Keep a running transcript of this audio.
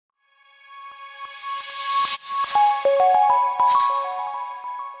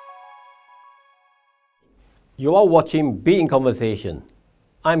You are watching Be in Conversation.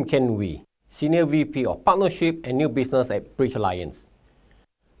 I'm Ken Wee, Senior VP of Partnership and New Business at Bridge Alliance.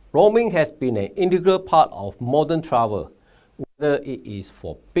 Roaming has been an integral part of modern travel, whether it is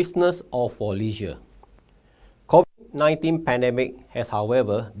for business or for leisure. COVID-19 pandemic has,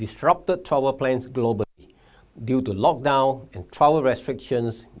 however, disrupted travel plans globally due to lockdown and travel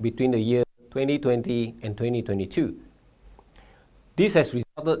restrictions between the year 2020 and 2022. This has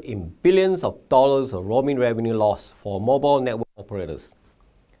resulted in billions of dollars of roaming revenue loss for mobile network operators.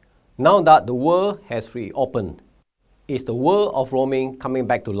 Now that the world has reopened, is the world of roaming coming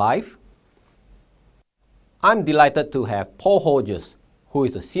back to life? I'm delighted to have Paul Hodges, who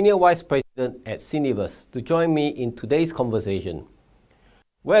is the Senior Vice President at Syniverse, to join me in today's conversation.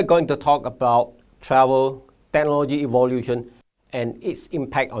 We're going to talk about travel, technology evolution, and its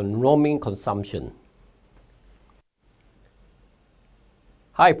impact on roaming consumption.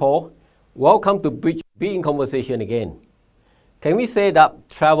 Hi Paul, welcome to Be in Conversation again. Can we say that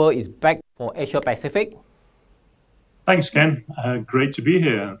travel is back for Asia Pacific? Thanks Ken, great to be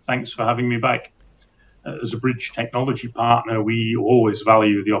here. Thanks for having me back. As a Bridge technology partner, we always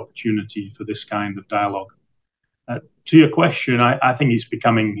value the opportunity for this kind of dialogue. To your question, I think it's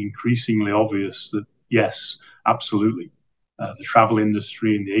becoming increasingly obvious that yes, absolutely, the travel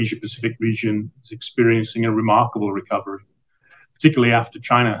industry in the Asia Pacific region is experiencing a remarkable recovery, particularly after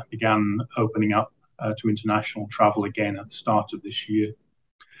China began opening up to international travel again at the start of this year.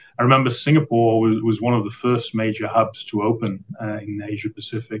 I remember Singapore was one of the first major hubs to open in Asia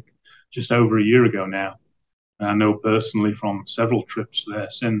Pacific just over a year ago now. And I know personally from several trips there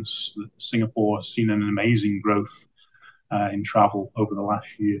since that Singapore has seen an amazing growth in travel over the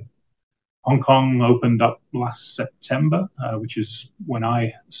last year. Hong Kong opened up last September, which is when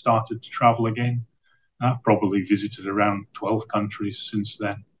I started to travel again. I've probably visited around 12 countries since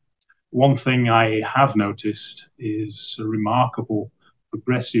then. One thing I have noticed is a remarkable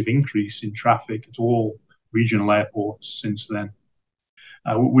progressive increase in traffic at all regional airports since then.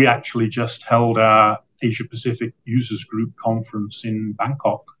 We actually just held our Asia Pacific Users Group conference in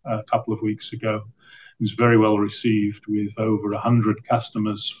Bangkok a couple of weeks ago. It was very well received with over 100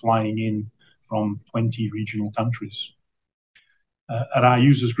 customers flying in from 20 regional countries. At our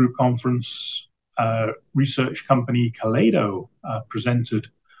Users Group conference, research company Kaleido presented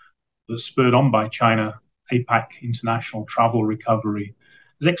that, spurred on by China, APAC international travel recovery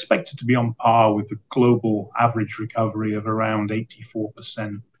is expected to be on par with the global average recovery of around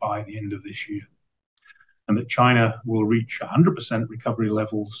 84% by the end of this year, and that China will reach 100% recovery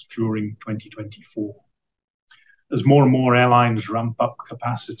levels during 2024. As more and more airlines ramp up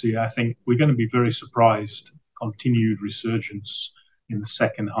capacity, I think we're going to be very surprised at continued resurgence in the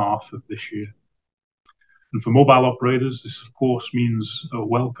second half of this year. And for mobile operators, this of course means a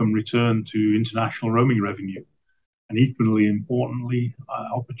welcome return to international roaming revenue, and equally importantly,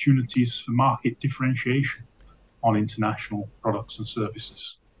 opportunities for market differentiation on international products and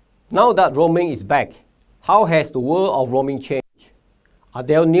services. Now that roaming is back, how has the world of roaming changed? Are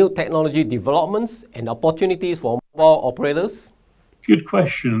there new technology developments and opportunities for mobile operators? Good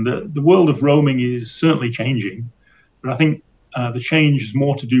question. The world of roaming is certainly changing, but I think the change is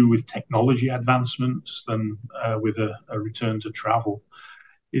more to do with technology advancements than with a return to travel.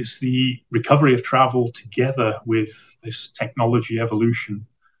 It's the recovery of travel together with this technology evolution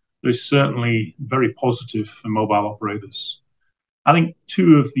that is certainly very positive for mobile operators. I think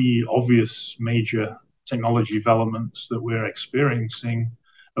two of the obvious major technology developments that we're experiencing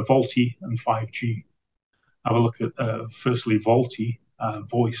are VoLTE and 5G. Have a look at firstly VoLTE,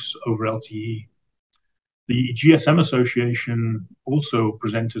 voice over LTE. The GSM Association also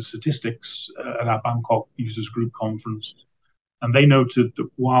presented statistics at our Bangkok Users Group conference, and they noted that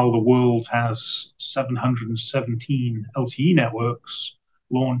while the world has 717 LTE networks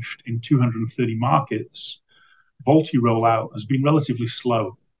launched in 230 markets, VoLTE rollout has been relatively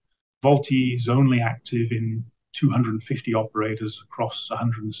slow. VoLTE is only active in 250 operators across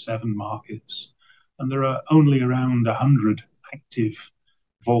 107 markets, and there are only around 100 active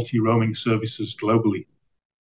VoLTE roaming services globally.